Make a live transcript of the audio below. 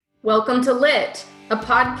Welcome to Lit, a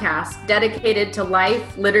podcast dedicated to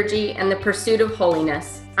life, liturgy, and the pursuit of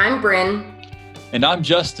holiness. I'm Bryn. And I'm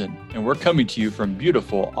Justin, and we're coming to you from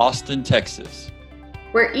beautiful Austin, Texas,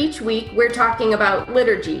 where each week we're talking about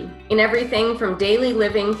liturgy in everything from daily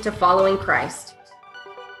living to following Christ.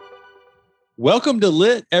 Welcome to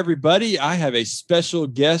Lit, everybody. I have a special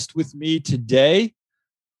guest with me today,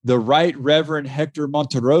 the Right Reverend Hector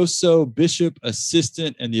Monterroso, Bishop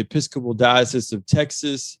Assistant in the Episcopal Diocese of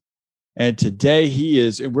Texas. And today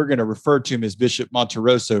and we're going to refer to him as Bishop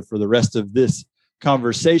Monterroso for the rest of this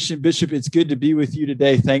conversation. Bishop, it's good to be with you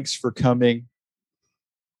today. Thanks for coming.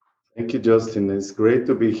 Thank you, Justin. It's great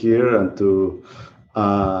to be here and to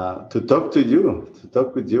talk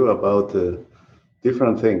with you about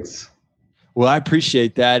different things. Well, I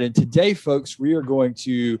appreciate that. And today, folks, we are going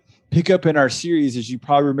to pick up in our series. As you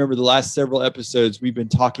probably remember, the last several episodes, we've been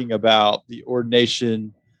talking about the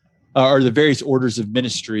ordination or the various orders of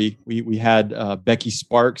ministry. We had Becky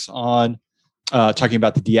Sparks on talking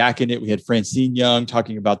about the diaconate. We had Francine Young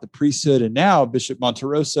talking about the priesthood. And now Bishop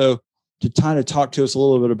Monterroso to kind of talk to us a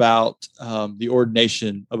little bit about the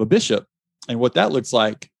ordination of a bishop and what that looks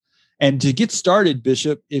like. And to get started,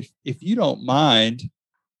 Bishop, if you don't mind,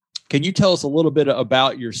 can you tell us a little bit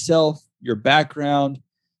about yourself, your background,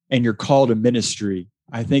 and your call to ministry?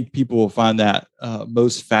 I think people will find that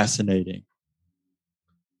most fascinating.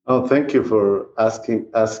 Oh, thank you for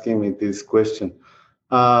asking me this question.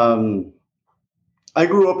 I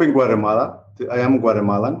grew up in Guatemala. I am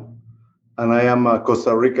Guatemalan, and I am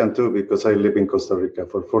Costa Rican too, because I lived in Costa Rica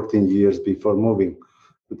for 14 years before moving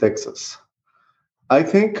to Texas. I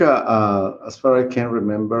think, as far as I can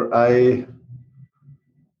remember, I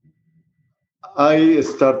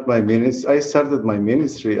started my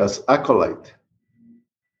ministry as acolyte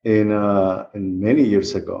in many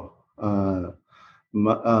years ago.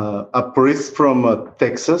 A priest from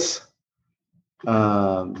Texas,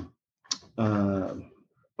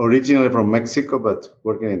 originally from Mexico, but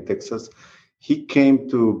working in Texas. He came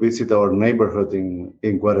to visit our neighborhood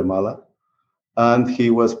in Guatemala, and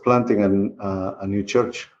he was planting a new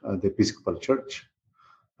church, the Episcopal Church.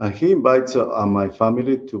 And he invites my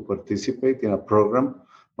family to participate in a program.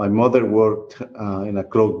 My mother worked in a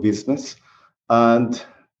cloth business, and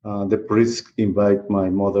the priest invited my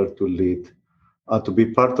mother to lead, to be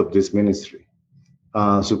part of this ministry,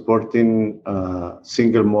 supporting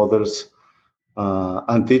single mothers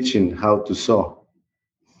and teaching how to sew.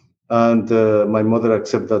 And my mother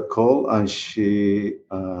accepted that call, and she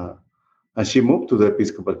moved to the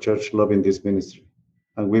Episcopal Church, loving this ministry,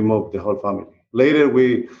 and we moved the whole family. Later,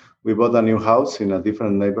 we bought a new house in a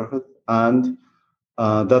different neighborhood, and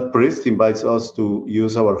that priest invites us to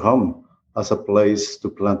use our home as a place to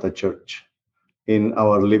plant a church in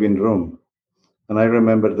our living room. And I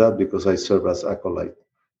remember that because I served as acolyte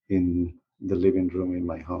in the living room in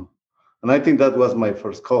my home. And I think that was my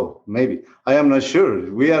first call, maybe. I am not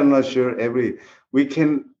sure. We are not sure I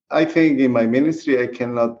think in my ministry, I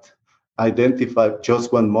cannot identify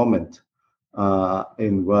just one moment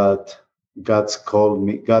in what God calls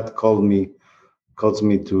me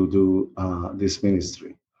to do this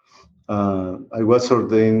ministry. I was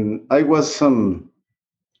ordained. I was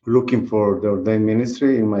looking for the ordained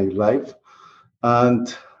ministry in my life,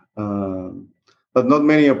 and but not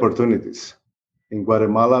many opportunities. In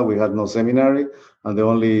Guatemala, we had no seminary, and the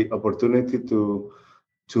only opportunity to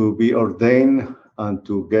be ordained and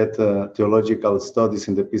to get theological studies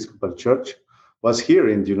in the Episcopal Church was here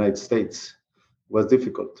in the United States. It was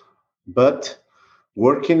difficult. But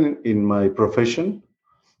working in my profession,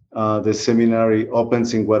 the seminary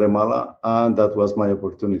opens in Guatemala, and that was my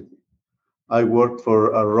opportunity. I worked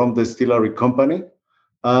for a rum distillery company,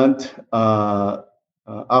 and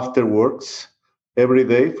afterwards, every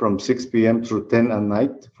day from 6 p.m. through 10 at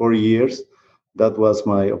night, 4 years, that was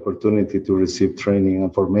my opportunity to receive training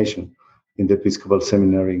and formation in the Episcopal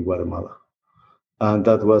Seminary in Guatemala. And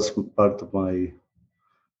that was part of my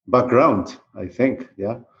background, I think,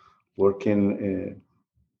 working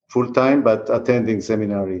full-time, but attending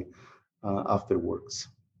seminary afterwards.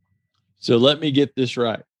 So let me get this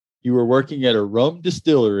right. You were working at a rum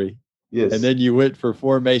distillery. Yes. And then you went for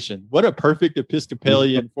formation. What a perfect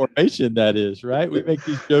Episcopalian formation that is, right? We make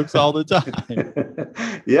these jokes all the time.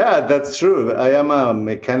 Yeah, that's true. I am a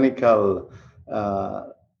mechanical.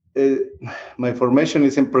 My formation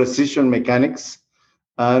is in precision mechanics,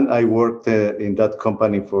 and I worked in that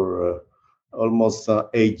company for almost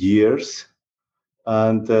 8 years.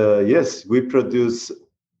 And yes, we produce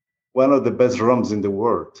one of the best rums in the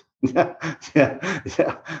world. Yeah. That's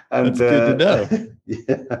And good to know.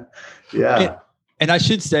 Yeah. And I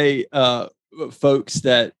should say, folks,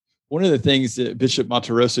 that one of the things that Bishop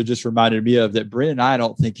Monterosso just reminded me of that Brent and I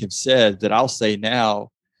don't think have said that I'll say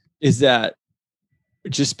now is that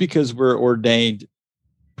just because we're ordained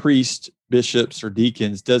priests, bishops, or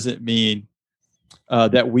deacons doesn't mean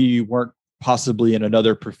that we weren't possibly in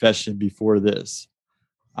another profession before this.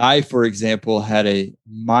 I, for example, had a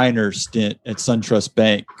minor stint at SunTrust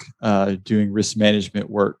Bank doing risk management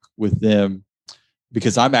work with them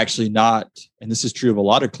because I'm actually not, and this is true of a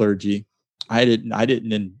lot of clergy, I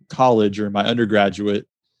didn't in college or in my undergraduate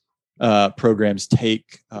programs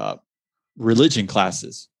take religion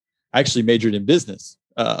classes. I actually majored in business,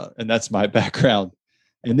 and that's my background.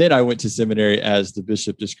 And then I went to seminary, as the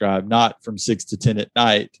bishop described, not from 6 to 10 at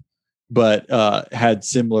night, but had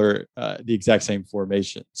similar, the exact same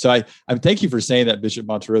formation. So I thank you for saying that, Bishop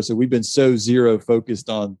Monterosso. We've been so zero focused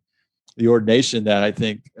on the ordination that I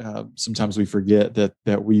think sometimes we forget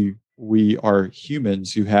that we are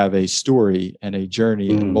humans who have a story and a journey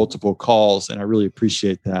and multiple calls, and I really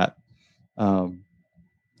appreciate that.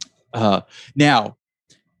 Now,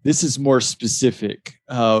 this is more specific.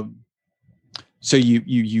 So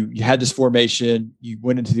you had this formation, you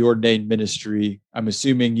went into the ordained ministry. I'm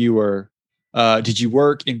assuming you were, did you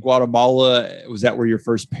work in Guatemala? Was that where your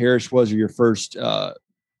first parish was, or your first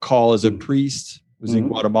call as a priest was in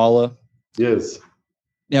Guatemala? Yes.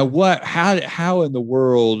 Now, how in the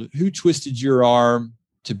world, who twisted your arm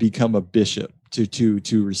to become a bishop,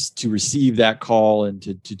 to receive that call and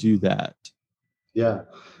to do that? Yeah.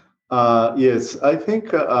 Yes, I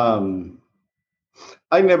think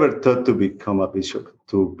I never thought to become a bishop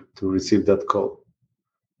to receive that call.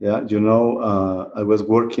 Yeah, I was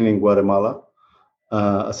working in Guatemala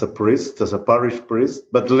as a priest, as a parish priest,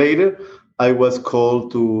 but later I was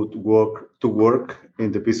called to work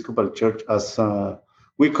in the Episcopal Church as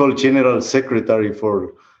we call general secretary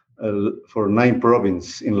for 9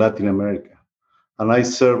 provinces in Latin America, and I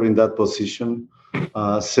served in that position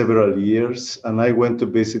several years, and I went to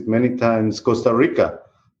visit many times Costa Rica,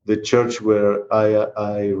 the church where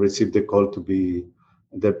I received the call to be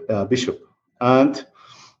the bishop. And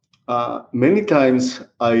many times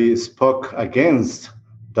I spoke against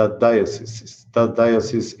that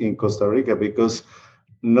diocese in Costa Rica, because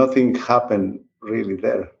nothing happened really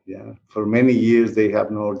there. Yeah, for many years they have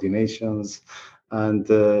no ordinations, and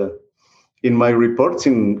in my reports,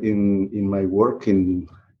 in my work in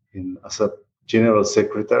as a general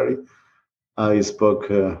secretary, I spoke.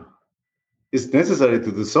 It's necessary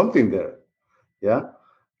to do something there. Yeah.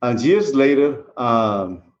 And years later,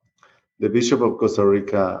 the Bishop of Costa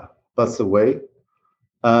Rica passed away,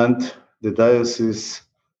 and the diocese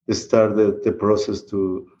started the process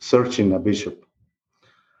to searching a bishop.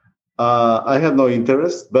 I had no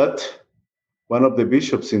interest, but one of the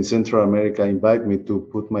bishops in Central America invited me to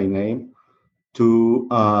put my name to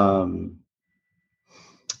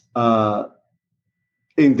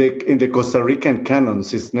in the Costa Rican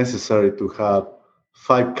canons. It's necessary to have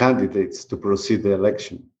 5 candidates to proceed the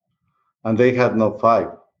election, and they had no 5.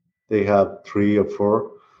 They had 3 or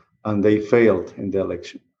 4, and they failed in the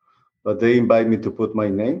election. But they invited me to put my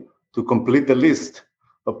name to complete the list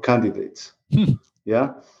of candidates.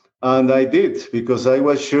 Yeah, and I did, because I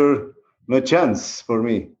was sure no chance for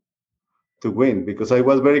me to win, because I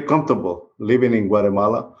was very comfortable living in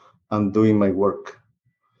Guatemala and doing my work.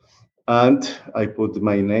 And I put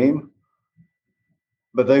my name,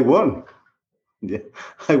 but I won. Yeah,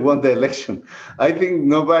 I won the election. I think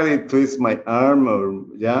nobody twists my arm, or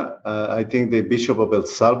I think the Bishop of El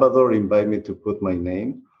Salvador invited me to put my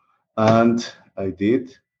name, and I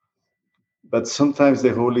did. But sometimes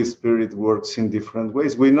the Holy Spirit works in different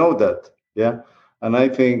ways. We know that, yeah. And I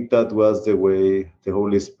think that was the way the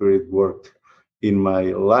Holy Spirit worked in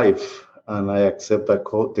my life, and I accept the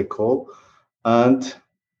call, and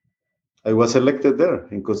I was elected there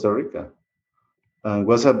in Costa Rica, and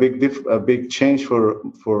was a big change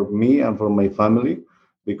for me and for my family,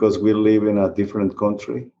 because we live in a different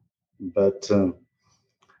country. But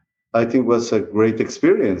I think it was a great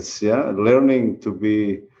experience. Yeah, learning to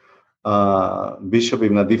be bishop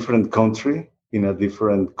in a different country, in a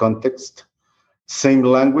different context, same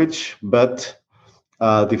language, but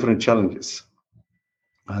different challenges.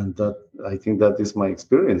 And that, I think that is my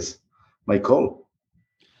experience, my call.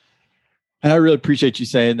 And I really appreciate you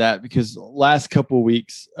saying that, because last couple of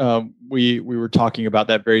weeks we were talking about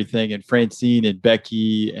that very thing, and Francine and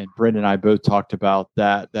Becky and Brent and I both talked about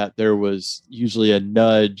that there was usually a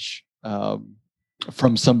nudge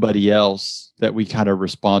from somebody else that we kind of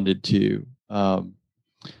responded to,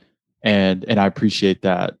 and I appreciate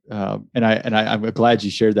that, and I'm glad you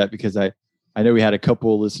shared that, because I know we had a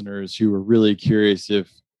couple of listeners who were really curious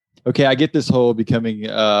if okay, I get this whole becoming,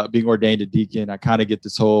 being ordained a deacon. I kind of get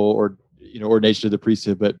this whole, ordination of the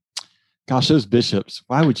priesthood, but gosh, those bishops,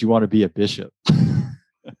 why would you want to be a bishop?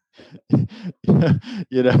 And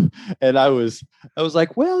I was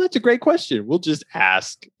like, well, that's a great question. We'll just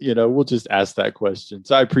ask that question.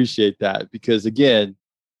 So I appreciate that, because again,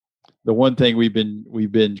 the one thing we've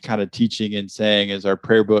been kind of teaching and saying, as our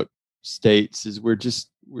prayer book states, is we're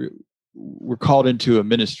called into a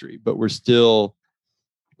ministry, but we're still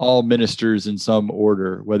all ministers in some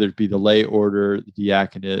order, whether it be the lay order, the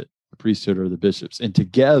diaconate, the priesthood, or the bishops. And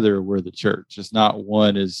together we're the church. It's not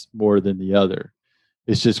one is more than the other.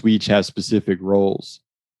 It's just we each have specific roles.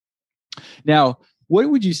 Now, what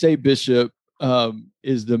would you say, Bishop,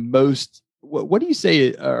 is the most, what do you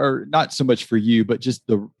say, or not so much for you, but just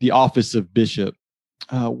the office of bishop?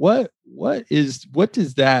 What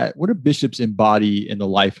do bishops embody in the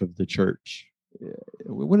life of the church?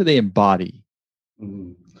 What do they embody?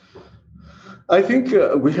 I think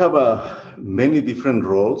we have many different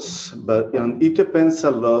roles, but it depends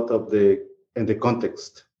a lot in the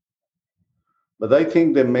context. But I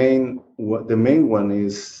think the main one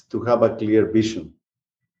is to have a clear vision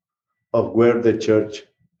of where the church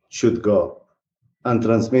should go and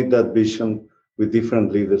transmit that vision with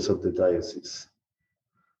different leaders of the diocese.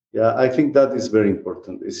 Yeah, I think that is very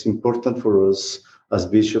important. It's important for us as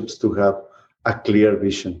bishops to have a clear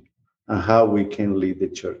vision on how we can lead the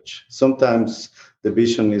church. Sometimes the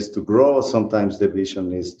vision is to grow. Sometimes the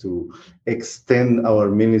vision is to extend our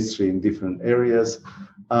ministry in different areas.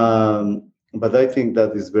 But I think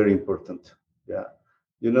that is very important. Yeah,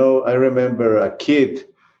 I remember a kid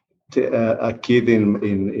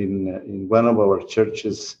in one of our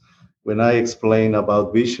churches. When I explained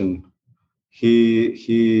about vision,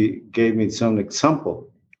 he gave me some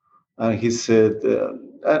example, and he said,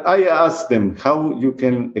 I asked them how you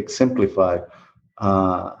can exemplify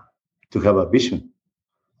to have a vision,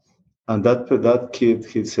 and that kid,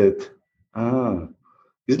 he said,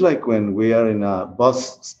 it's like when we are in a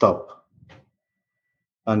bus stop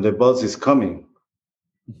and the bus is coming.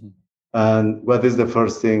 Mm-hmm. And what is the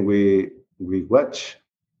first thing we watch?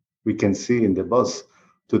 We can see in the bus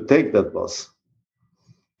to take that bus.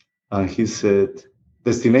 And he said,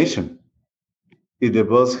 destination. If the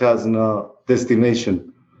bus has no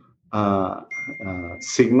destination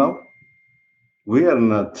signal, we are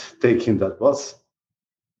not taking that bus.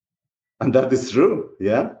 And that is true,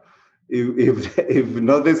 yeah? If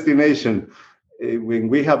no destination, when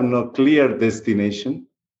we have no clear destination,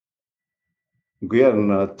 we are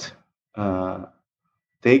not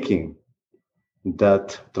taking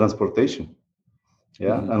that transportation.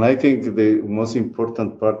 Yeah, mm-hmm. And I think the most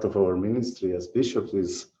important part of our ministry as bishops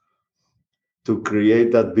is to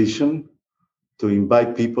create that vision, to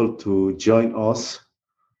invite people to join us,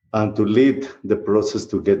 and to lead the process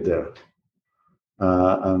to get there.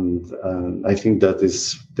 And I think that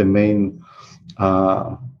is the main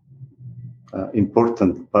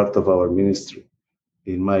important part of our ministry,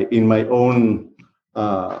 in my own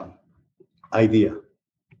idea.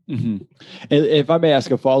 Mm-hmm. And if I may ask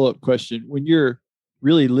a follow-up question, when you're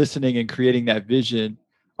really listening and creating that vision,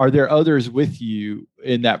 are there others with you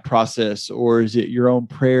in that process, or is it your own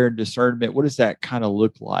prayer and discernment? What does that kind of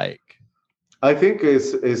look like? I think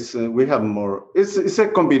we have more. It's a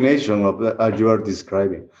combination of as you are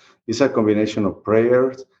describing. It's a combination of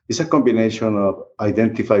prayers. It's a combination of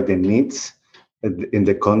identify the needs in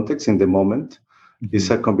the context, in the moment. Mm-hmm. It's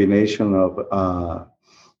a combination of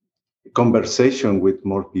conversation with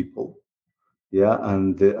more people. Yeah,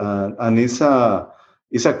 and it's a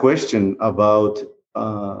question about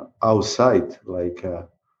outside, like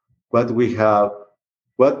what we have,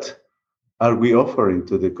 what are we offering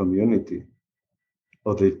to the community,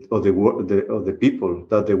 or the people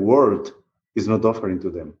that the world is not offering to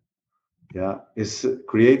them. Yeah, it's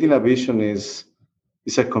creating a vision is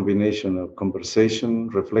a combination of conversation,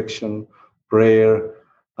 reflection, prayer,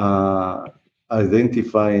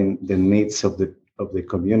 identifying the needs of the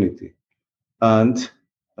community, and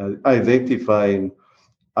identifying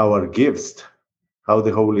our gifts, how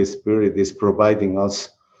the Holy Spirit is providing us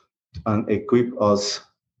and equip us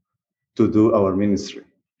to do our ministry.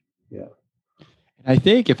 Yeah. I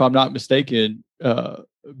think, if I'm not mistaken,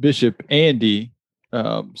 Bishop Andy,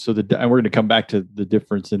 and we're going to come back to the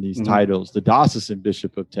difference in these mm-hmm. titles, the Diocesan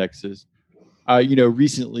Bishop of Texas,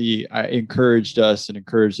 recently I encouraged us and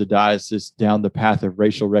encouraged the diocese down the path of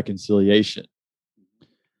racial reconciliation.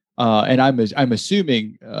 And I'm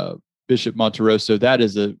assuming, Bishop Monterroso, that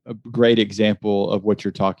is a great example of what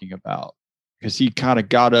you're talking about, because he kind of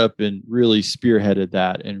got up and really spearheaded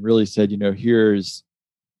that and really said, here's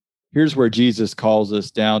here's where Jesus calls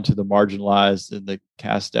us down to the marginalized and the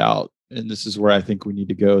cast out. And this is where I think we need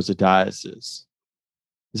to go as a diocese.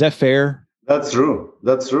 Is that fair? That's true.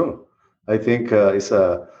 That's true. I think it's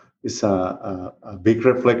a big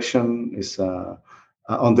reflection. It's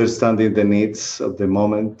understanding the needs of the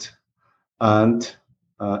moment and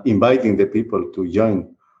inviting the people to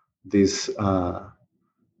join this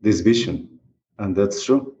vision. And that's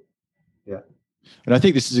true. Yeah. And I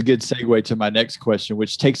think this is a good segue to my next question,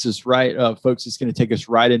 which takes us right, folks, it's going to take us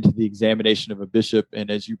right into the examination of a bishop. And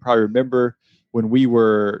as you probably remember, when we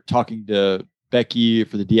were talking to Becky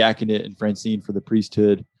for the diaconate and Francine for the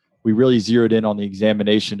priesthood, we really zeroed in on the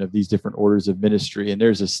examination of these different orders of ministry. And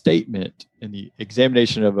there's a statement in the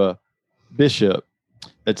examination of a bishop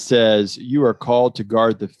that says, you are called to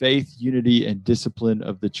guard the faith, unity, and discipline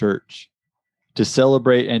of the church, to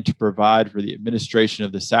celebrate and to provide for the administration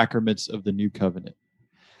of the sacraments of the new covenant.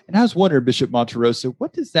 And I was wondering, Bishop Monterrosa,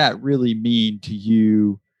 what does that really mean to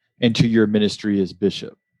you and to your ministry as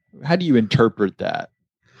bishop? How do you interpret that?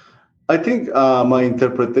 I think my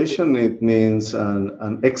interpretation, it means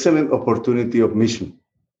an excellent opportunity of mission.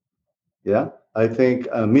 Yeah, I think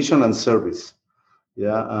mission and service.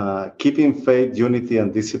 Yeah, keeping faith, unity,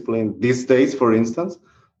 and discipline these days, for instance,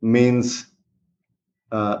 means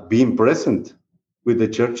being present with the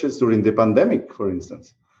churches during the pandemic, for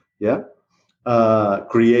instance. Yeah,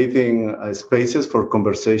 creating spaces for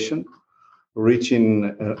conversation,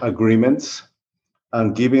 reaching agreements,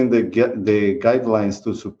 and giving the guidelines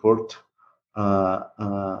to support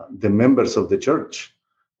the members of the church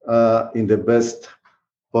in the best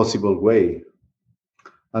possible way.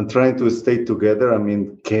 And trying to stay together,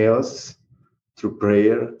 chaos through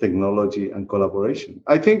prayer, technology, and collaboration.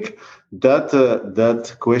 I think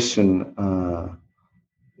that question,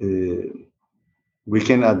 we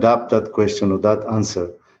can adapt that question or that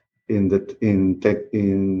answer it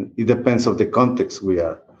depends on the context we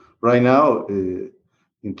are. Right now,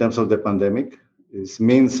 in terms of the pandemic, it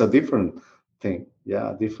means a different thing,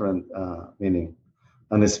 a different meaning.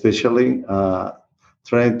 And especially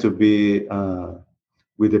trying to be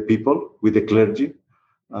with the people, with the clergy,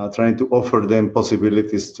 trying to offer them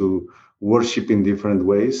possibilities to worship in different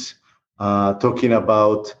ways, talking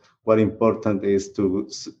about what important is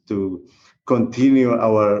to continue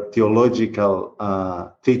our theological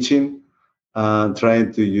teaching,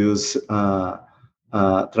 trying to use,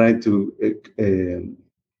 trying to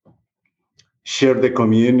share the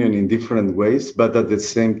communion in different ways, but at the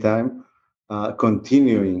same time,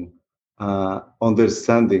 continuing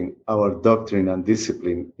understanding our doctrine and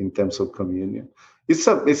discipline in terms of communion.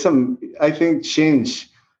 I think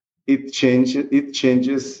it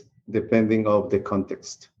changes depending on the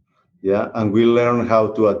context. Yeah, and we learn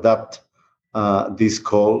how to adapt this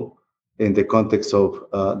call in the context of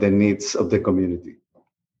the needs of the community.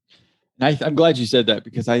 And I'm glad you said that,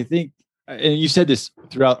 because I think, and you said this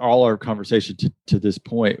throughout all our conversation to this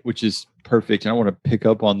point, which is perfect. And I want to pick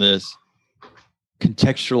up on this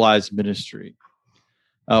contextualized ministry.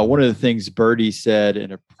 One of the things Bertie said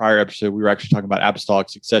in a prior episode, we were actually talking about apostolic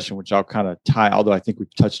succession, which I'll kind of tie, although I think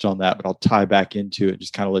we've touched on that, but I'll tie back into it,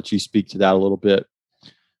 just kind of let you speak to that a little bit.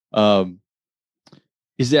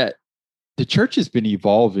 Is that the church has been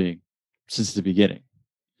evolving since the beginning.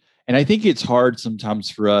 And I think it's hard sometimes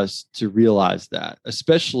for us to realize that,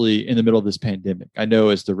 especially in the middle of this pandemic. I know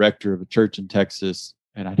as the rector of a church in Texas,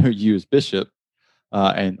 and I know you as bishop,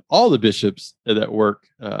 and all the bishops that work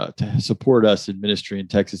to support us in ministry in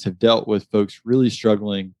Texas have dealt with folks really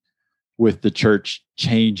struggling with the church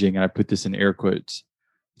changing. And I put this in air quotes.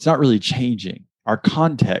 It's not really changing. Our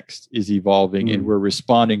context is evolving, and we're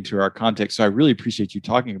responding to our context. So I really appreciate you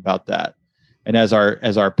talking about that. And as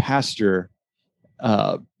our pastor,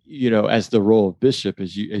 as the role of bishop,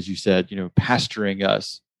 as you said, pastoring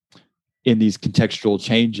us in these contextual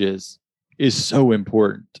changes is so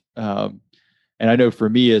important. And I know for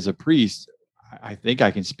me as a priest, I think I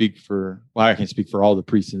can speak for all the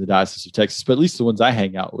priests in the Diocese of Texas, but at least the ones I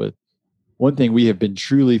hang out with. One thing we have been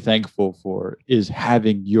truly thankful for is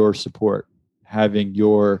having your support, having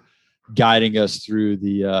your guiding us through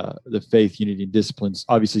the faith, unity, and disciplines.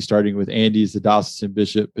 Obviously, starting with Andy as the diocesan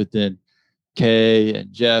bishop, but then Kay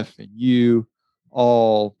and Jeff and you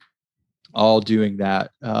all doing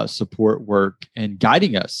that support work and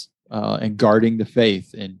guiding us and guarding the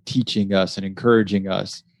faith and teaching us and encouraging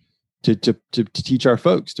us to teach our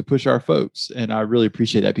folks, to push our folks. And I really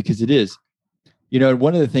appreciate that, because it is,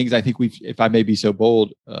 one of the things I think if I may be so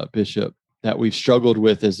bold, Bishop, that we've struggled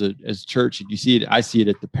with as a church, and you see it, I see it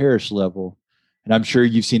at the parish level, and I'm sure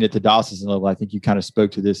you've seen it at the diocesan level. I think you kind of spoke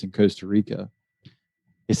to this in Costa Rica.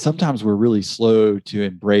 Is sometimes we're really slow to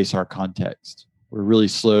embrace our context. we're really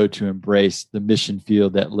slow to embrace the mission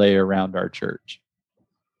field that lay around our church.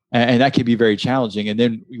 And that can be very challenging. And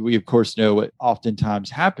then we of course, know what oftentimes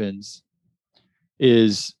happens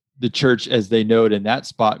is the church, as they know it in that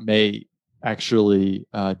spot, may actually,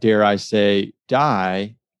 dare I say,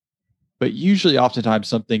 die. But usually, oftentimes,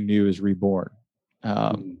 something new is reborn.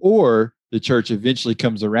 Or the church eventually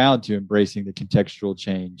comes around to embracing the contextual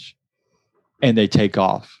change, and they take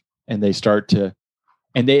off, and they start to,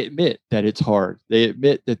 and they admit that it's hard. They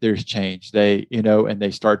admit that there's change. And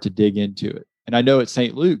they start to dig into it. And I know at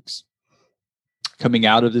St. Luke's, coming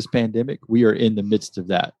out of this pandemic, we are in the midst of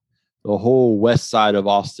that. The whole west side of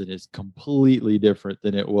Austin is completely different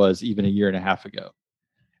than it was even a year and a half ago.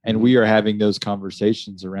 And we are having those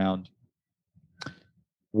conversations around,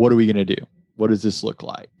 what are we going to do? What does this look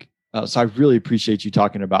like? So I really appreciate you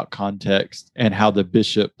talking about context and how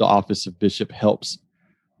the office of bishop helps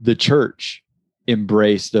the church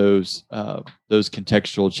embrace those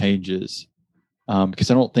contextual changes. Because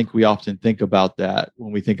I don't think we often think about that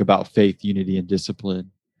when we think about faith, unity, and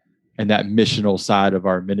discipline, and that missional side of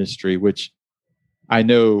our ministry, which I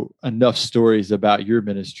know enough stories about your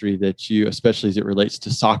ministry that you, especially as it relates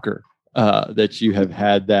to soccer, that you have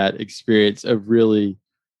had that experience of really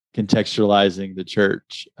contextualizing the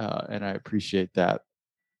church. And I appreciate that.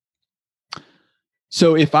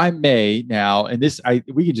 So if I may now, and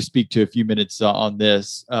we can just speak to a few minutes on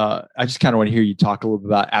this. I just kind of want to hear you talk a little bit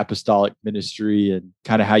about apostolic ministry and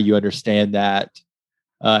kind of how you understand that,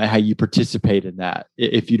 and how you participate in that,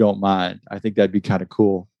 if you don't mind. I think that'd be kind of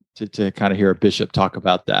cool to kind of hear a bishop talk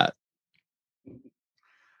about that.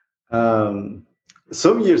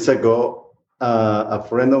 Some years ago, a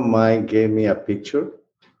friend of mine gave me a picture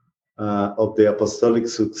of the apostolic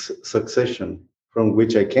succession from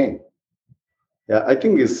which I came. Yeah, I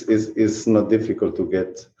think it's not difficult to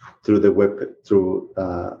get through the web, through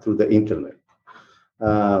the internet,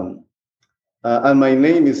 and my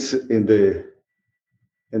name is in the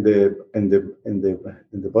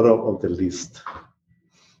bottom of the list.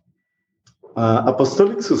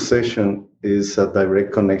 Apostolic succession is a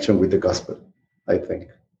direct connection with the gospel, I think,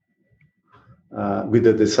 with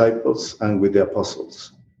the disciples and with the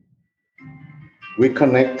apostles. We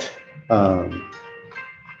connect.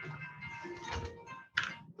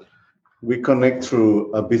 We connect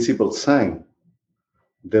through a visible sign,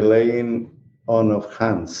 the laying on of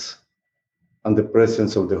hands, and the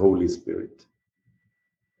presence of the Holy Spirit.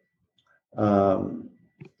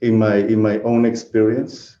 In my own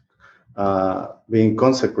experience, being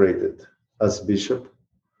consecrated as bishop,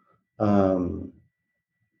 3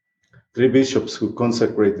 bishops who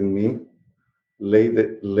consecrated me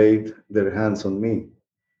laid their hands on me,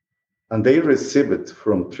 and they received it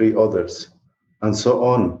from 3 others, and so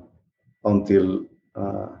on, until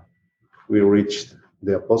we reached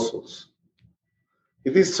the apostles.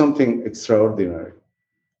 It is something extraordinary.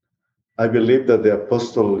 I believe that the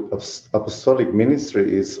apostolic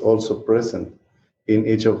ministry is also present in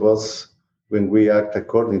each of us when we act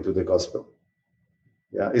according to the gospel.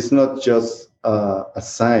 Yeah, it's not just a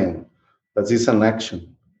sign, but it's an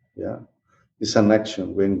action. Yeah, it's an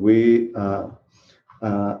action. When we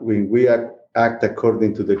act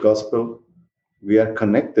according to the gospel, we are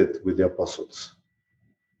connected with the apostles.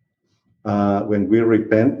 When we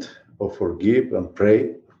repent or forgive and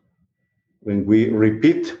pray, when we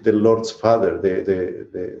repeat the Lord's Father,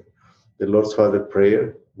 the Lord's Father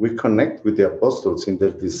prayer, we connect with the apostles in their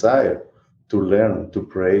desire to learn, to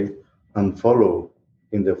pray, and follow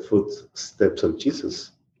in the footsteps of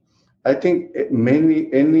Jesus. I think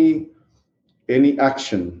any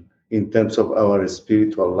action in terms of our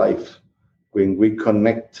spiritual life, when we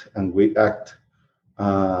connect and we act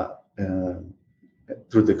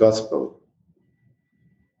through the gospel,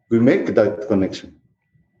 we make that connection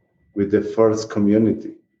with the first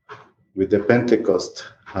community, with the Pentecost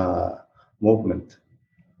movement,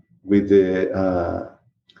 with the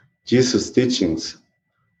Jesus teachings,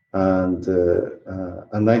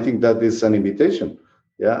 and I think that is an invitation.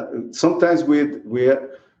 Yeah, sometimes when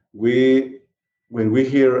we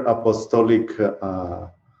hear apostolic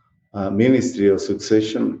ministry or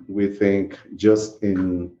succession, we think just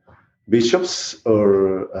in bishops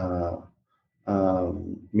or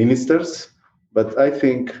ministers, but I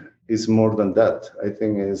think it's more than that. I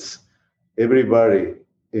think it's everybody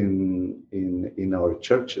in our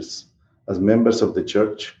churches. As members of the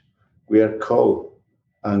church, we are called,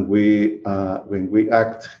 and when we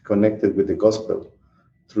act connected with the gospel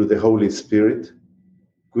through the Holy Spirit,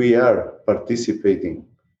 we are participating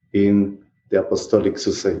in the apostolic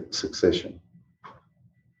succession.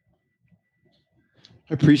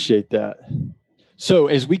 I appreciate that. So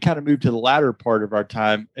as we kind of move to the latter part of our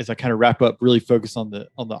time, as I kind of wrap up, really focus on the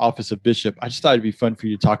office of bishop, I just thought it'd be fun for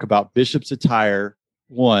you to talk about bishop's attire,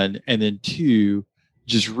 one, and then two,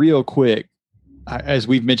 just real quick. As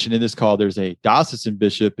we've mentioned in this call, there's a diocesan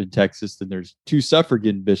bishop in Texas, then there's two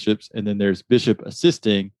suffragan bishops, and then there's bishop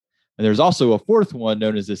assisting, and there's also a fourth one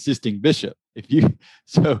known as assisting bishop.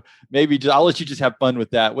 So maybe I'll let you just have fun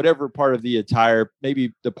with that. Whatever part of the attire,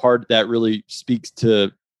 maybe the part that really speaks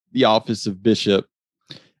to the office of bishop,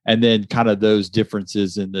 and then kind of those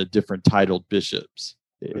differences in the different titled bishops.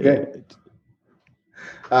 Okay.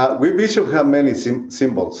 We bishops have many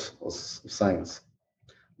symbols or signs.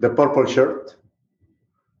 The purple shirt,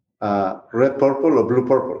 red purple or blue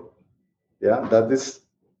purple. Yeah, that is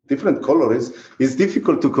different colors. It's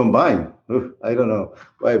difficult to combine. I don't know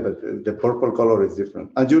why, but the purple color is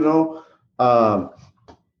different. And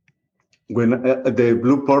when the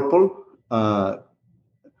blue purple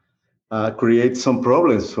creates some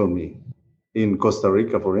problems for me in Costa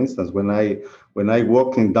Rica, for instance. When I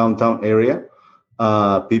walk in downtown area,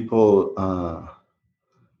 people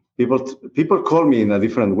call me in a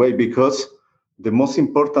different way because the most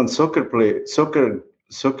important soccer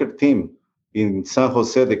team in San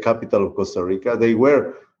Jose, the capital of Costa Rica, they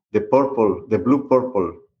wear the blue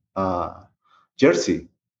purple jersey.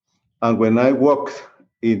 And when I walk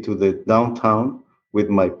into the downtown with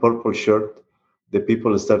my purple shirt, the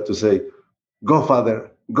people start to say, "Go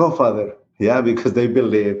Father, go Father." Yeah, because they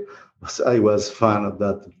believe I was fan of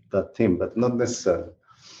that team, but not necessarily.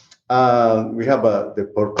 We have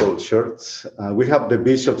the purple shirts. We have the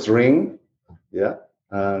bishop's ring, yeah,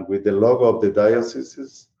 with the logo of the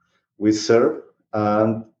dioceses we serve,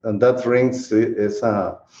 and that ring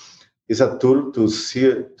is a tool to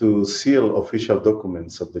seal official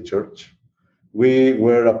documents of the church. We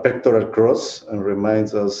wear a pectoral cross and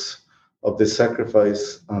reminds us of the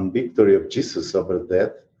sacrifice and victory of Jesus over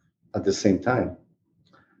death at the same time.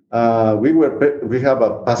 We have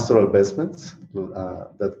a pastoral vestments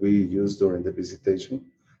that we use during the visitation,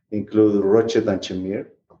 include rochet and chemir,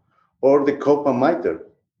 or the cope and mitre.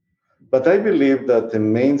 But I believe that the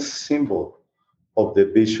main symbol of the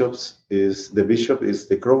bishop is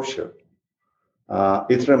the crosier.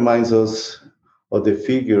 It reminds us of the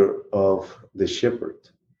figure of the shepherd,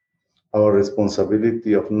 our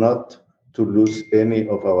responsibility of not to lose any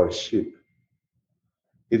of our sheep.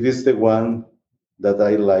 It is the one that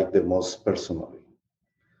I like the most personally.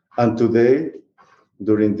 And today,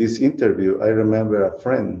 during this interview, I remember a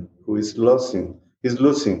friend who is losing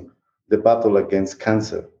the battle against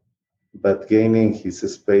cancer, but gaining his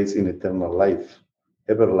space in eternal life,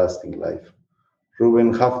 everlasting life.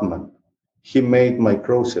 Ruben Hoffman, he made my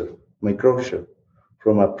crosier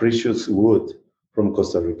from a precious wood from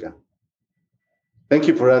Costa Rica. Thank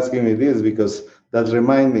you for asking me this, because that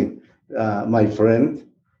reminds me my friend,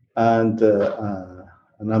 and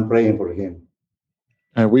I'm praying for him.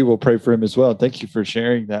 And we will pray for him as well. Thank you for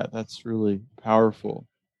sharing that. That's really powerful.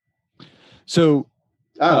 So,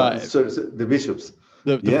 so the bishops.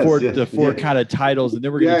 The four kind of titles, and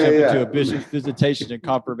then we're going to jump into a bishop's visitation and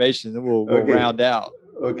confirmation, and then we'll round out.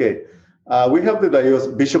 Okay. We have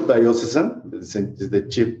the bishop diocesan,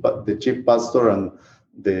 the chief pastor and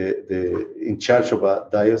the in charge of a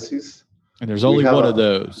diocese. And there's only one of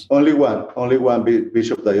those. Only one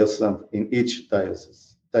bishop diocesan in each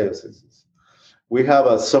diocese. We have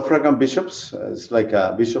a suffragan bishops. It's like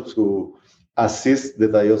bishops who assist the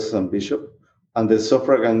diocesan bishop, and the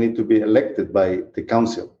suffragan need to be elected by the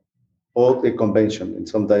council or the convention. In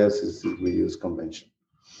some dioceses, we use convention.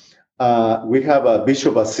 We have a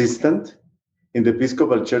bishop assistant. In the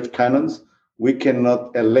Episcopal Church canons, we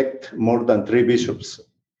cannot elect more than 3 bishops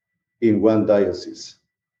in one diocese.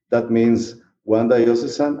 That means 1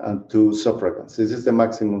 diocesan and 2 suffragans. This is the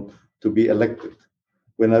maximum to be elected.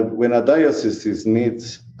 When a diocese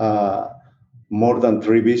needs more than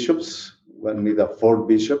 3 bishops, we need a 4th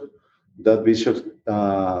bishop. That bishop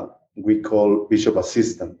we call bishop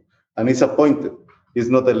assistant, and it's appointed. It's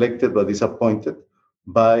not elected, but it's appointed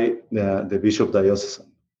by the bishop diocesan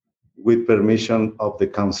with permission of the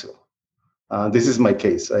council. This is my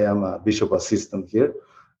case. I am a bishop assistant here,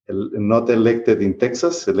 not elected in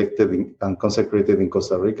Texas, elected and consecrated in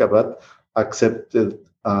Costa Rica, but accepted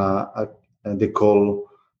the call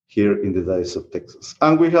here in the Diocese of Texas.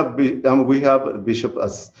 And we have bishop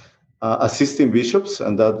as assisting bishops,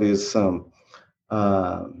 and that is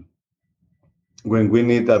when we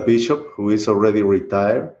need a bishop who is already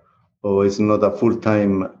retired or is not a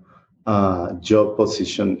full-time job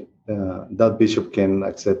position. That bishop can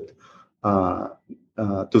accept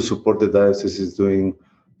to support the diocese is doing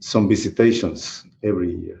some visitations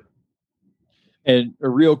every year. And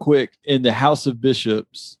real quick, in the House of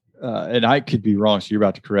Bishops, and I could be wrong, so you're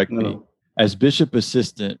about to correct me. As bishop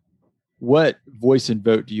assistant, what voice and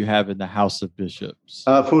vote do you have in the House of Bishops?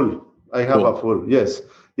 Full. I have a full. Yes.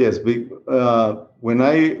 When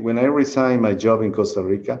I resigned my job in Costa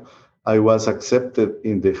Rica, I was accepted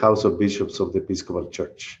in the House of Bishops of the Episcopal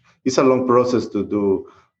Church. It's a long process to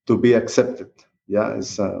be accepted. Yeah,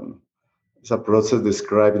 it's a process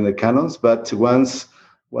described in the canons. But once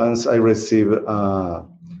I receive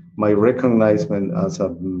my recognition as a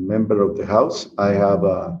member of the House, I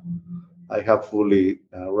have fully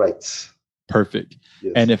rights. Perfect.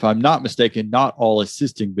 Yes. And if I'm not mistaken, not all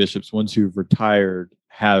assisting bishops, ones who've retired,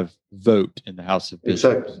 have vote in the House of Bishops.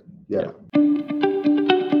 Exactly. Yeah.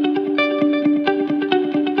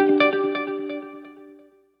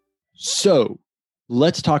 So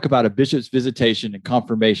let's talk about a bishop's visitation and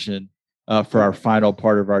confirmation for our final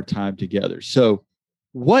part of our time together. So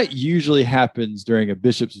what usually happens during a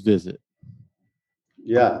bishop's visit?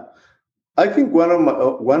 Yeah. I think one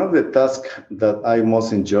of the tasks that I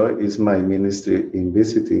most enjoy is my ministry in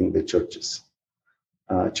visiting the churches,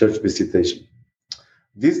 church visitation.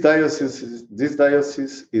 This diocese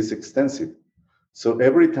is extensive, so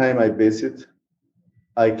every time I visit,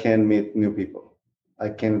 I can meet new people. I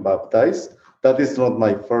can baptize. That is not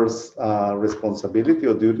my first responsibility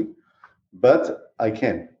or duty, but I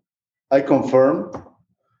can. I confirm,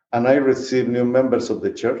 and I receive new members of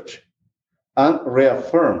the church, and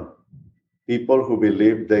reaffirm people who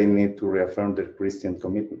believe they need to reaffirm their Christian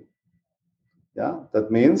commitment. Yeah,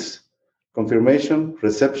 that means confirmation,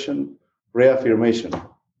 reception, reaffirmation,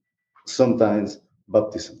 sometimes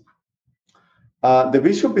baptism. The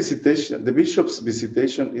bishop's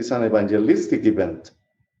visitation is an evangelistic event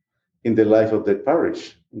in the life of the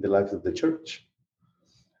parish, in the life of the church.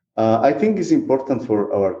 I think it's important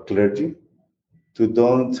for our clergy to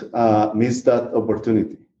don't miss that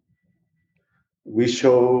opportunity. We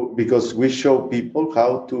show people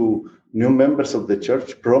how new members of the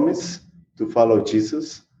church promise to follow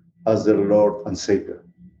Jesus as their Lord and Savior.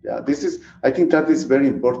 Yeah, I think that is very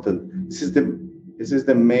important. This is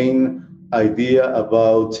the main idea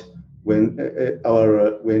about when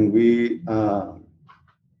we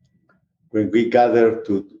gather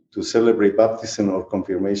to celebrate baptism or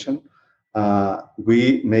confirmation,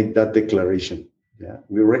 we make that declaration. Yeah,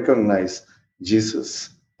 we recognize Jesus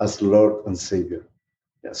as Lord and Savior.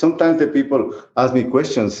 Yeah. Sometimes the people ask me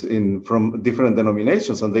questions from different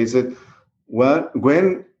denominations, and they said, "Well,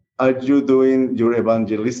 when are you doing your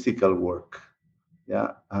evangelistical work?"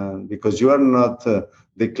 Yeah, because you are not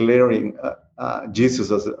declaring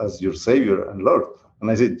Jesus as your Savior and Lord.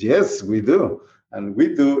 And I said, "Yes, we do, and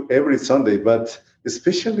we do every Sunday, but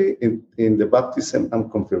especially in the baptism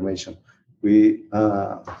and confirmation, we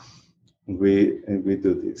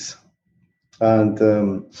do this." And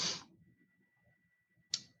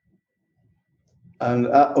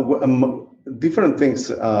different things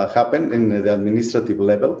happen in the administrative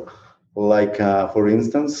level. Like, for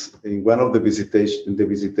instance, in one of the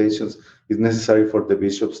visitations, it's necessary for the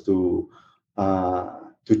bishops to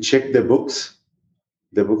check the books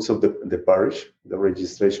of the parish, the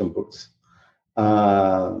registration books.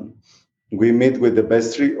 We meet with the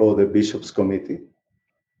vestry or the bishops' committee.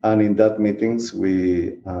 And in that meetings,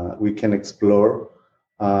 we can explore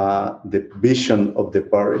the vision of the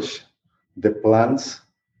parish, the plans,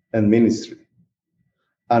 and ministry.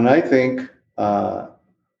 And I think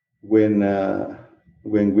when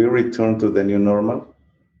we return to the new normal,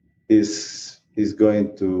 is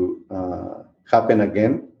going to happen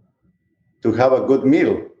again, to have a good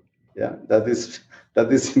meal. Yeah, that is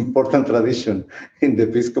important tradition in the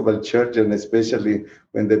Episcopal Church, and especially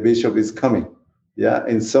when the bishop is coming. Yeah,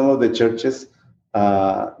 in some of the churches,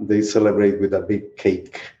 they celebrate with a big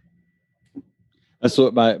cake. That's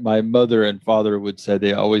what my mother and father would say.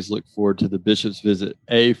 They always look forward to the bishop's visit,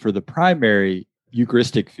 A, for the primary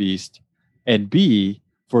Eucharistic feast, and B,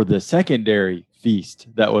 for the secondary feast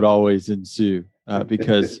that would always ensue,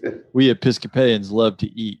 because we Episcopalians love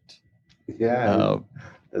to eat. Yeah,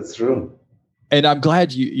 that's true. And I'm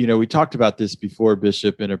glad we talked about this before,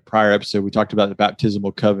 Bishop, in a prior episode. We talked about the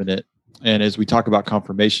baptismal covenant. And as we talk about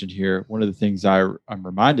confirmation here, one of the things I'm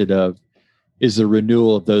reminded of is the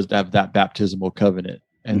renewal of that baptismal covenant.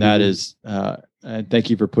 And that is, and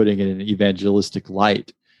thank you for putting it in an evangelistic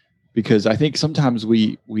light, because I think sometimes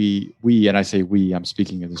we, and I say we, I'm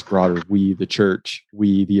speaking in this broader, we, the church,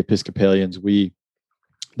 we, the Episcopalians, we,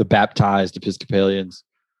 the baptized Episcopalians,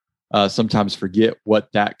 sometimes forget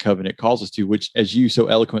what that covenant calls us to, which, as you so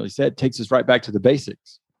eloquently said, takes us right back to the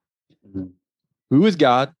basics. Mm-hmm. Who is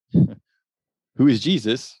God? Who is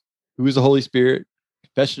Jesus? Who is the Holy Spirit?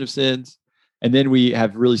 Confession of sins. And then we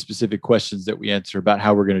have really specific questions that we answer about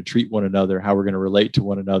how we're going to treat one another, how we're going to relate to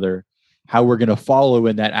one another, how we're going to follow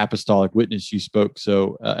in that apostolic witness you spoke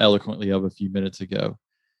so eloquently of a few minutes ago.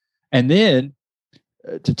 And then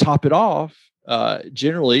to top it off,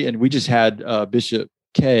 generally, and we just had Bishop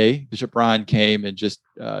Ryan came and just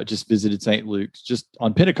visited St. Luke's just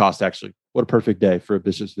on Pentecost, actually. What a perfect day for a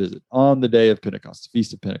bishop's visit, on the day of Pentecost, the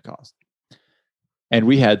Feast of Pentecost. And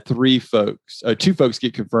we had two folks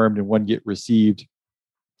get confirmed and one get received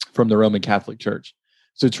from the Roman Catholic Church.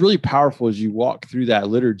 So it's really powerful as you walk through that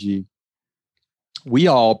liturgy. We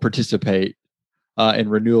all participate in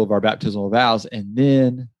renewal of our baptismal vows, and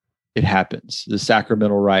then it happens. The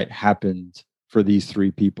sacramental rite happened for these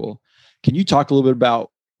three people. Can you talk a little bit about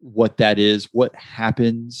what that is, what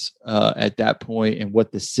happens at that point, and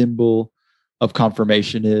what the symbol of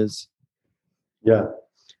confirmation is? Yeah,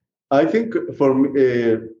 I think for me,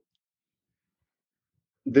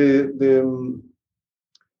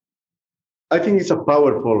 I think it's a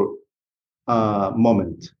powerful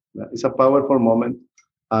moment. It's a powerful moment,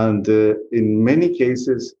 and in many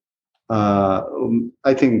cases, I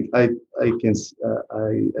think I can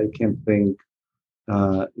think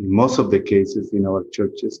in most of the cases in our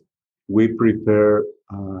churches, we prepare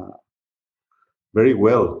very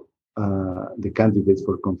well the candidates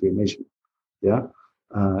for confirmation. Yeah,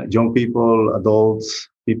 young people, adults,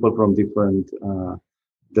 people from different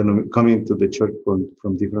coming to the church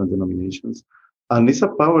from different denominations, and it's a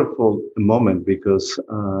powerful moment because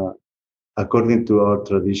according to our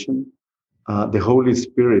tradition, the Holy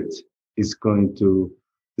Spirit is going to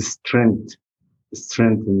strengthen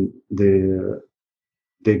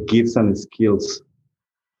the gifts and skills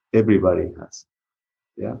everybody has.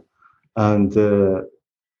 Yeah, and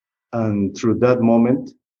through that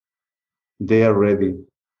moment, they are ready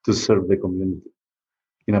to serve the community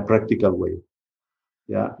in a practical way.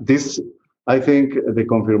 Yeah, I think the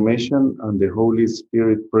confirmation and the Holy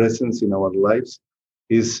Spirit presence in our lives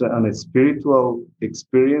is a spiritual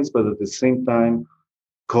experience, but at the same time,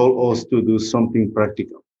 call us to do something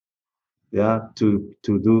practical. Yeah, to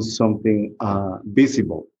do something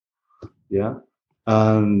visible. Yeah,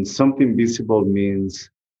 and something visible means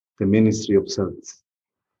the ministry of service.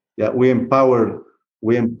 Yeah, we empower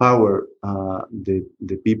the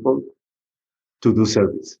people to do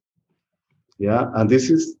service. Yeah, and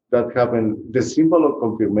that happened. The symbol of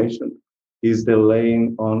confirmation is the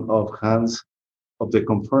laying on of hands of the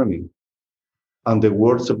confirming, and the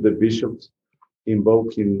words of the bishops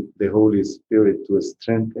invoking the Holy Spirit to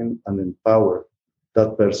strengthen and empower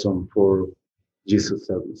that person for Jesus'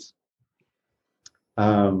 service.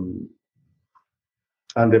 And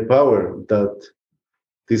the power that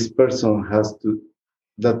this person has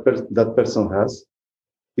that person has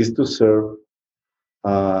is to serve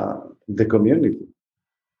the community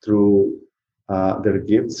through their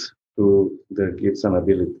gifts and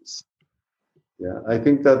abilities. Yeah, I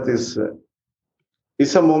think that is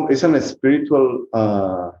it's a spiritual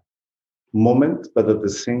moment, but at the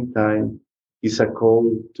same time, it's a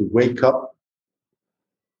call to wake up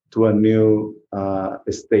to a new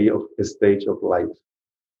stage of life,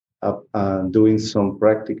 doing some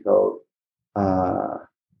practical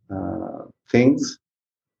things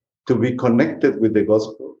to be connected with the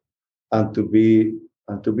gospel and to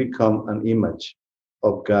become an image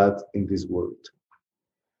of God in this world.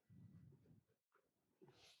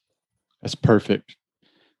 That's perfect.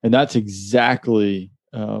 And that's exactly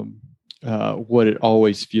what it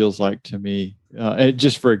always feels like to me. And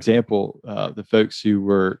just for example, the folks who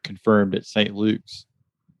were confirmed at St. Luke's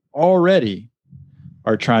already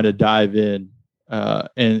are trying to dive in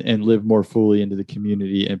and live more fully into the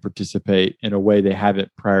community and participate in a way they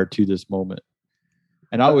haven't prior to this moment.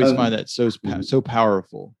 And I always find that so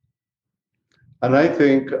powerful. And I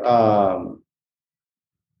think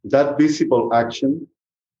that visible action,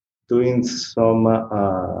 doing some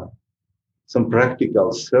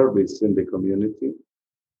practical service in the community,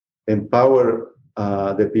 empower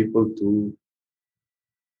the people to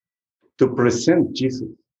present Jesus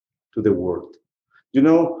to the world. You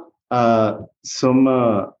know,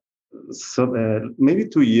 maybe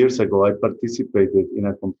 2 years ago, I participated in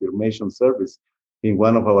a confirmation service in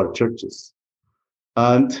one of our churches.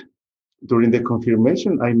 And during the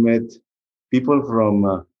confirmation, I met people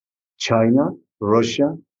from China,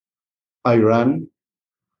 Russia, Iran,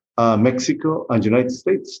 Mexico, and United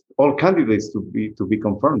States, all candidates to be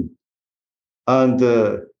confirmed. And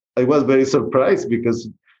I was very surprised because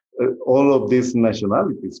all of these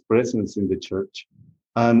nationalities present in the church.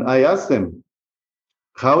 And I asked them,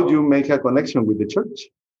 how do you make a connection with the church?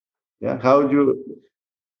 Yeah, how do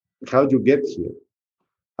you get here?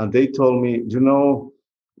 And they told me,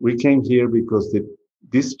 we came here because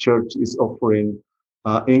this church is offering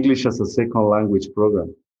English as a second language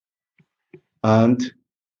program. And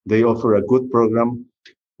they offer a good program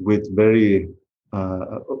with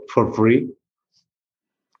for free.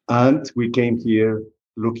 And we came here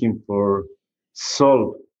looking for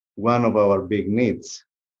solve one of our big needs.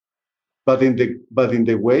 But in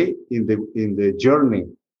the journey,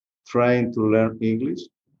 trying to learn English,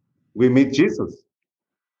 we meet Jesus.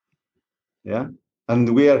 Yeah.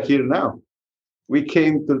 And we are here now. We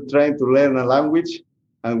came to trying to learn a language,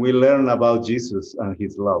 and we learn about Jesus and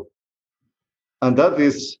his love. And that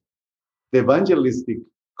is the evangelistic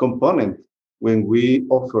component when we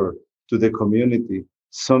offer to the community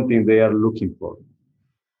something they are looking for.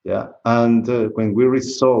 Yeah. And when we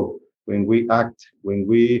resolve, when we act, when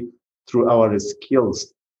we, through our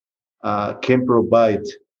skills, can provide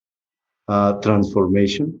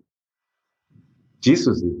transformation,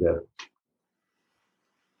 Jesus is there.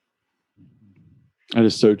 That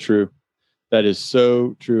is so true. That is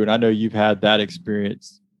so true. And I know you've had that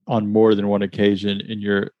experience on more than one occasion in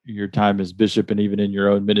your time as bishop, and even in your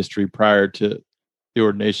own ministry prior to the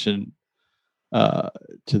ordination to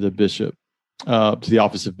the bishop, to the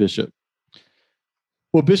office of bishop.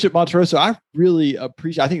 Well, Bishop Monterroso, I really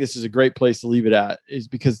appreciate, I think this is a great place to leave it at, is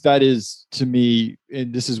because that is, to me,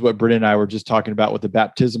 and this is what Brennan and I were just talking about with the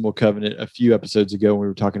baptismal covenant a few episodes ago when we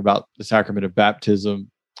were talking about the sacrament of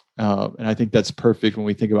baptism. And I think that's perfect when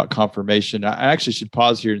we think about confirmation. I actually should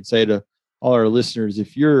pause here and say to all our listeners,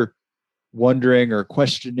 if you're wondering or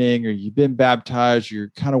questioning, or you've been baptized, you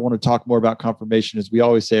kind of want to talk more about confirmation, as we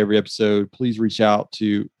always say every episode, please reach out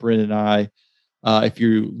to Brennan and I. If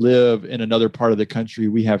you live in another part of the country,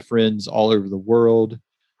 we have friends all over the world.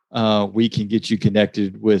 We can get you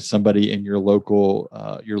connected with somebody in your local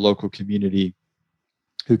community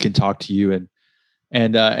who can talk to you.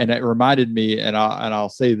 And it reminded me, and I'll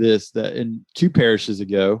say this, that in 2 parishes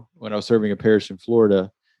ago, when I was serving a parish in Florida,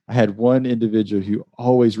 I had one individual who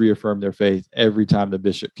always reaffirmed their faith every time the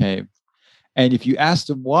bishop came. And if you asked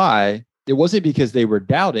them why, it wasn't because they were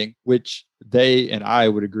doubting, which they and I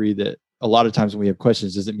would agree that a lot of times when we have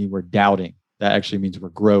questions, doesn't mean we're doubting. That actually means we're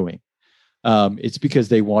growing. It's because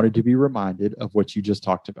they wanted to be reminded of what you just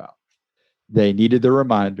talked about. They needed the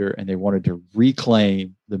reminder, and they wanted to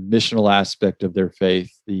reclaim the missional aspect of their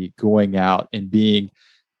faith, the going out and being,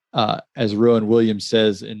 as Rowan Williams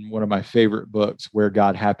says in one of my favorite books, Where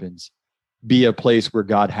God Happens, be a place where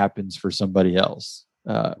God happens for somebody else,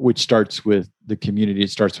 which starts with the community.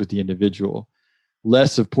 It starts with the individual.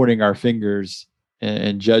 Less of pointing our fingers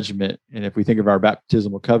and judgment. And if we think of our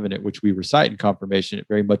baptismal covenant, which we recite in confirmation, it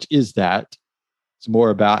very much is that. It's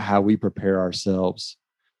more about how we prepare ourselves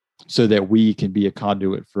so that we can be a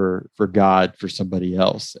conduit for God, for somebody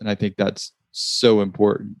else. And I think that's so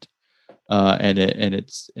important. And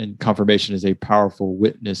confirmation is a powerful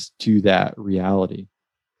witness to that reality.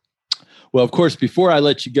 Well, of course, before I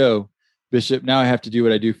let you go, Bishop, now I have to do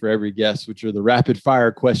what I do for every guest, which are the rapid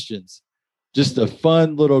fire questions. Just the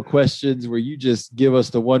fun little questions where you just give us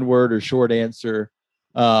the one word or short answer.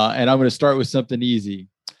 And I'm going to start with something easy.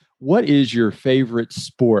 What is your favorite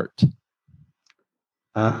sport?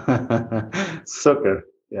 Soccer.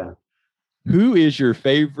 Yeah. Who is your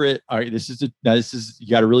favorite? All right, you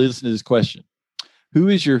got to really listen to this question. Who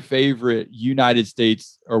is your favorite United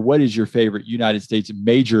States, or what is your favorite United States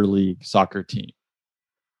Major League Soccer team?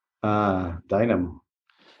 Dynamo.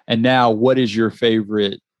 And now, what is your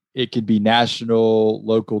favorite? It could be national,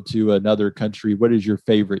 local to another country. What is your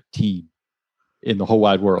favorite team in the whole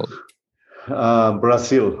wide world?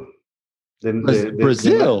 Brazil.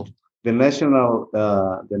 Brazil. The national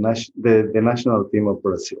team of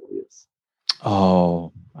Brazil. Yes.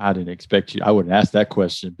 Oh, I didn't expect you. I wouldn't ask that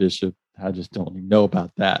question, Bishop. I just don't even know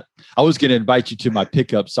about that. I was going to invite you to my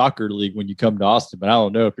pickup soccer league when you come to Austin, but I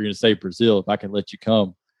don't know if you're going to say Brazil, if I can let you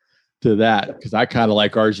come to that, because I kind of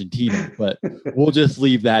like Argentina, but we'll just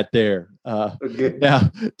leave that there. Okay. Now,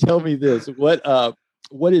 tell me this: what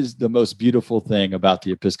is the most beautiful thing about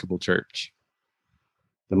the Episcopal Church?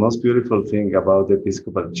 The most beautiful thing about the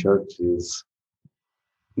Episcopal Church is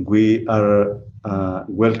we are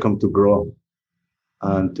welcome to grow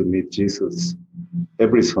and to meet Jesus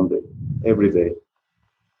every Sunday, every day.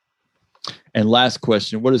 And last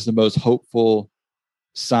question: what is the most hopeful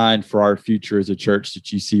sign for our future as a church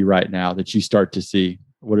that you see right now, that you start to see?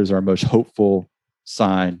 What is our most hopeful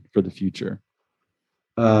sign for the future?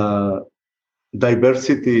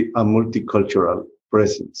 Diversity and multicultural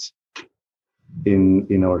presence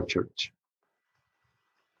in our church.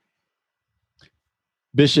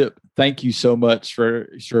 Bishop, thank you so much for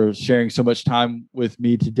sharing so much time with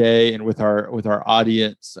me today and with our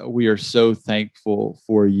audience. We are so thankful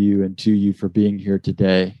for you and to you for being here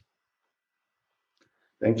today.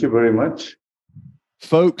 Thank you very much.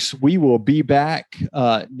 Folks, we will be back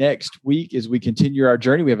next week as we continue our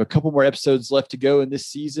journey. We have a couple more episodes left to go in this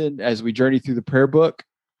season as we journey through the prayer book.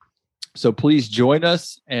 So please join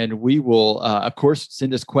us, and we will, of course,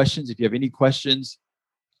 send us questions. If you have any questions,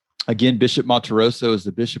 again, Bishop Monteroso is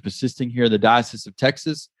the bishop assisting here in the Diocese of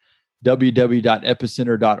Texas,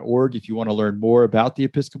 www.epicenter.org if you want to learn more about the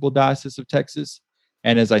Episcopal Diocese of Texas.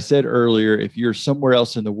 And as I said earlier, if you're somewhere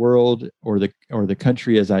else in the world or the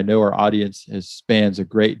country, as I know our audience spans a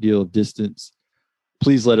great deal of distance,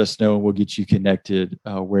 please let us know and we'll get you connected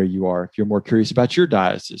where you are. If you're more curious about your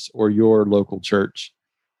diocese or your local church,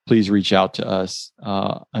 please reach out to us.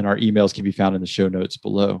 And our emails can be found in the show notes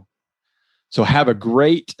below. So have a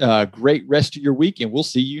great rest of your week, and we'll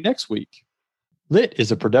see you next week. Lit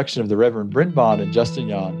is a production of the Reverend Brent Bond and Justin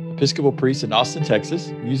Yon, Episcopal priests in Austin, Texas.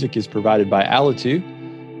 Music is provided by Alitu.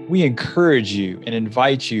 We encourage you and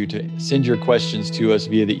invite you to send your questions to us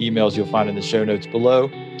via the emails you'll find in the show notes below.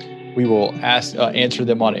 We will answer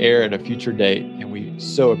them on air at a future date, and we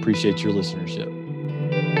so appreciate your listenership.